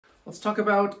Let's talk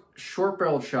about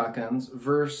short-barreled shotguns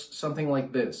versus something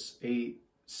like this, a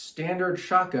standard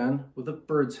shotgun with a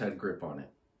Birdshead grip on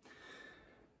it.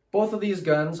 Both of these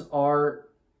guns are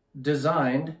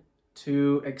designed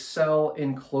to excel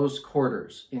in close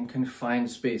quarters, in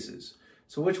confined spaces.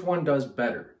 So which one does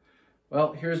better?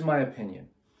 Well, here's my opinion.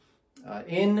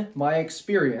 In my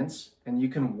experience, and you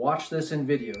can watch this in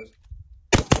videos,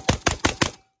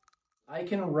 I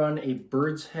can run a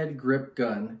Birdshead grip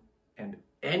gun, and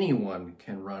anyone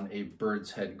can run a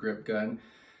Birdshead grip gun,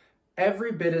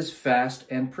 every bit as fast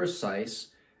and precise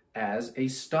as a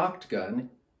stocked gun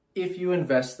if you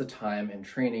invest the time and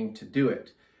training to do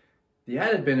it. The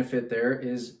added benefit there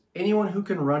is anyone who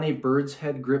can run a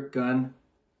Birdshead grip gun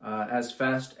as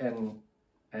fast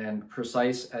and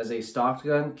precise as a stocked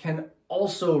gun can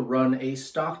also run a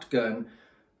stocked gun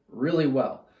really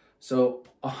well. So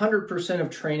 100% of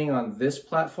training on this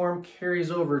platform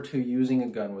carries over to using a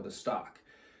gun with a stock.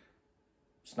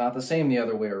 It's not the same the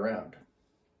other way around.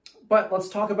 But let's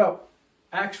talk about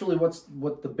actually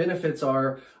what the benefits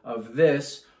are of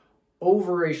this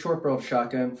over a short-barreled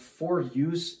shotgun for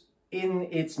use in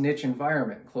its niche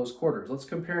environment, close quarters. Let's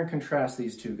compare and contrast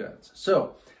these two guns.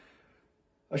 So,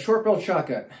 a short-barreled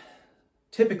shotgun,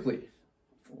 typically,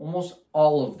 almost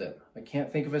all of them, I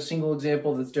can't think of a single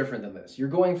example that's different than this. You're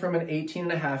going from an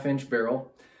 18.5-inch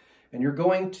barrel, and you're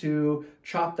going to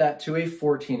chop that to a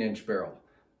 14-inch barrel.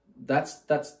 That's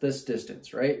this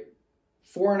distance, right?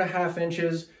 4.5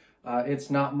 inches, it's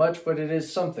not much, but it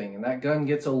is something, and that gun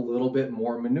gets a little bit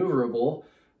more maneuverable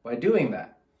by doing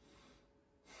that.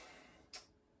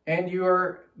 And you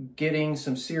are getting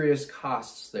some serious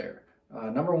costs there.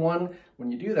 Number one,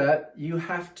 when you do that, you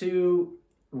have to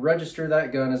register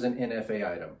that gun as an NFA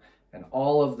item, and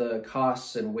all of the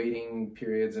costs and waiting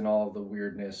periods and all of the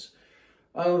weirdness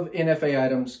of NFA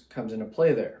items comes into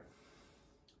play there.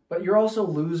 But you're also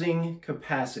losing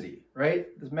capacity, right?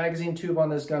 This magazine tube on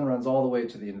this gun runs all the way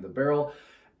to the end of the barrel,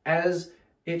 as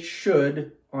it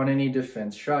should on any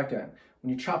defense shotgun.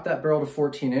 When you chop that barrel to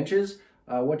 14 inches,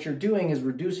 what you're doing is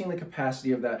reducing the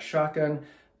capacity of that shotgun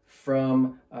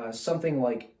from something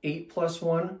like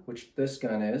 8+1, which this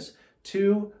gun is,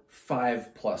 to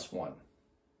 5+1.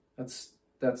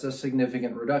 That's a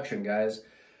significant reduction, guys.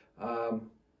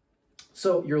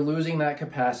 So you're losing that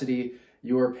capacity,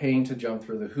 you're paying to jump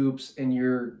through the hoops, and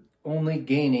you're only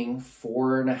gaining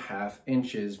 4.5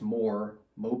 inches more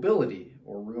mobility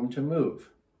or room to move.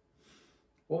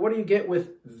 Well, what do you get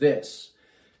with this?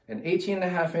 An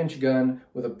 18.5-inch gun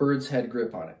with a Birdshead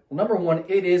grip on it. Well, number one,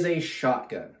 it is a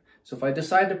shotgun. So if I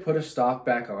decide to put a stock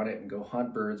back on it and go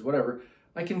hunt birds, whatever,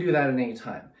 I can do that at any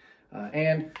time.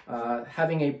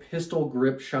 Having a pistol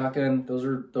grip shotgun, those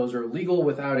are legal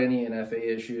without any NFA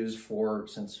issues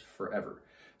since forever.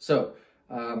 So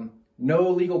no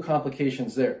legal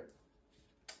complications there.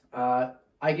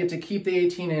 I get to keep the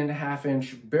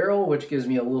 18.5-inch barrel, which gives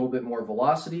me a little bit more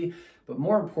velocity, but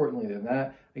more importantly than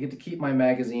that, I get to keep my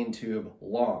magazine tube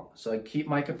long, so I keep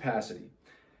my capacity.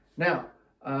 Now,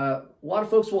 a lot of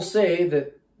folks will say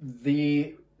that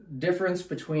the difference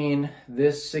between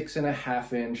this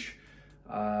 6.5-inch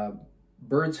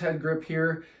Birdshead grip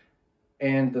here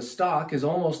and the stock is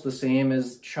almost the same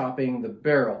as chopping the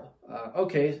barrel.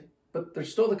 Okay, but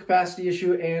there's still the capacity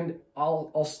issue, and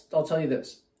I'll tell you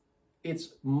this. It's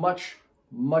much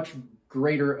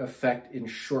greater effect in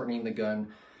shortening the gun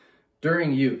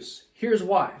during use. Here's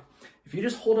why. If you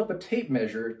just hold up a tape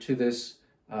measure to this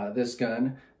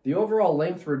gun, the overall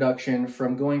length reduction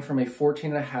from going from a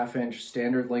 14.5-inch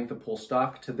standard length of pull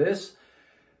stock to this,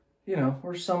 you know,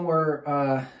 we're somewhere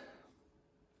like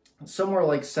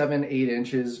 7-8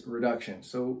 inches reduction.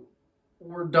 So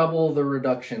we're double the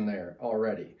reduction there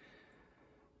already.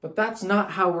 But that's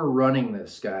not how we're running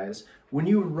this, guys. When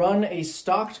you run a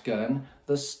stocked gun,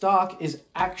 the stock is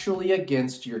actually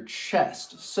against your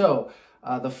chest. So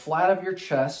the flat of your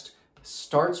chest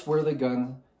starts where the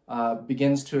gun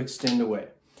begins to extend away.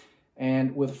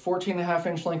 And with a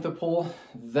 14.5-inch length of pull,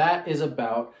 that is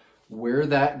about where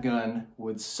that gun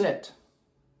would sit.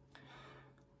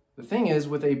 The thing is,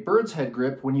 with a Birdshead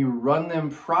grip, when you run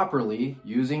them properly,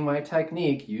 using my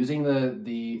technique, using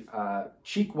the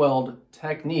cheek weld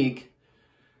technique,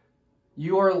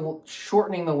 you are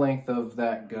shortening the length of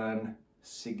that gun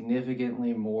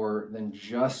significantly more than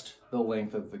just the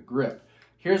length of the grip.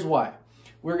 Here's why.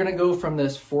 We're going to go from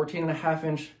this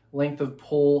 14.5-inch length of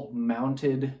pull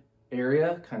mounted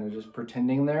area, kind of just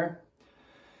pretending there,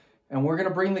 and we're going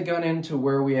to bring the gun into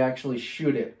where we actually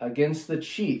shoot it, against the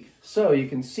cheek. So you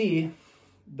can see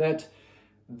that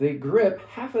the grip,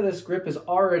 half of this grip is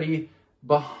already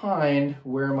behind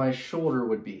where my shoulder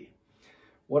would be.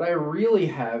 What I really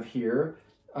have here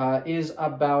is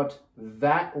about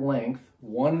that length,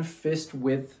 one fist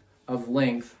width of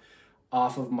length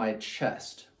off of my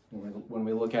chest. When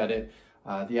we look at it,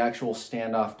 the actual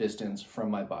standoff distance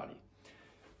from my body.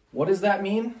 What does that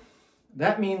mean?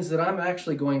 That means that I'm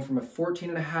actually going from a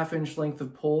 14.5-inch length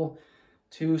of pull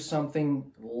to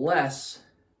something less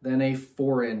than a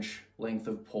 4-inch length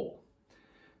of pull.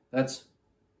 That's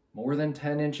more than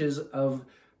 10 inches of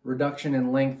reduction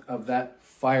in length of that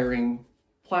firing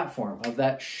platform, of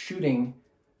that shooting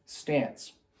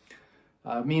stance.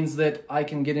 Means that I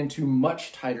can get into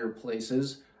much tighter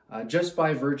places just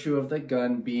by virtue of the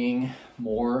gun being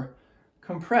more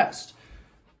compressed.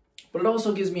 But it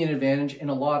also gives me an advantage in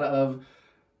a lot of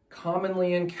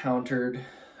commonly encountered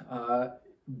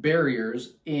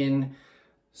barriers in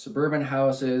suburban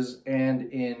houses and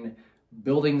in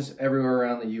buildings everywhere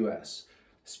around the US.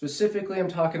 Specifically, I'm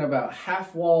talking about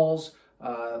half walls,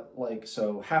 half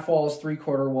walls,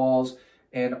 3/4 walls,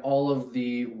 and all of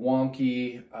the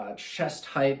wonky chest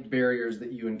height barriers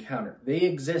that you encounter. They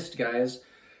exist, guys.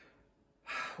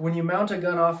 When you mount a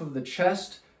gun off of the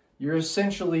chest, you're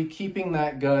essentially keeping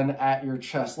that gun at your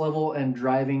chest level and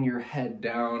driving your head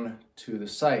down to the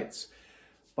sights.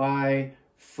 By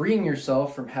freeing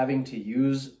yourself from having to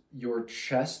use your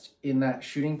chest in that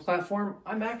shooting platform,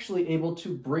 I'm actually able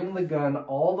to bring the gun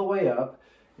all the way up.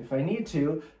 If I need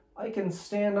to, I can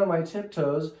stand on my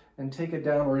tiptoes and take a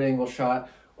downward angle shot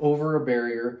over a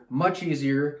barrier much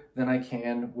easier than I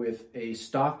can with a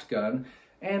stocked gun.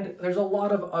 And there's a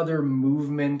lot of other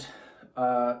movement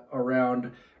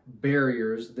around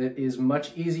barriers that is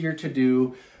much easier to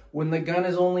do when the gun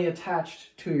is only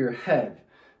attached to your head.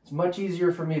 It's much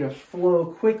easier for me to flow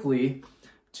quickly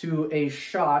to a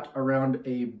shot around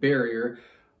a barrier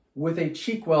with a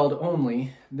cheek weld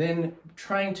only than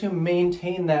trying to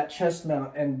maintain that chest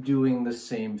mount and doing the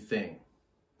same thing.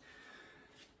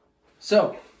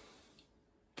 So,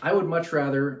 I would much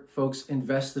rather folks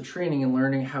invest the training in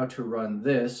learning how to run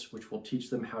this, which will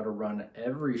teach them how to run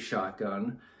every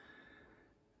shotgun,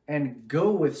 and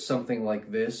go with something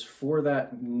like this for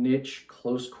that niche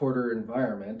close quarter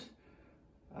environment,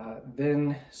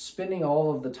 than spending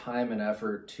all of the time and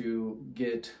effort to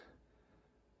get,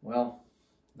 well,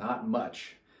 not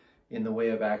much in the way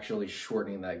of actually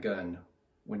shortening that gun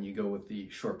when you go with the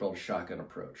short barreled shotgun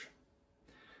approach.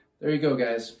 There you go,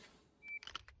 guys.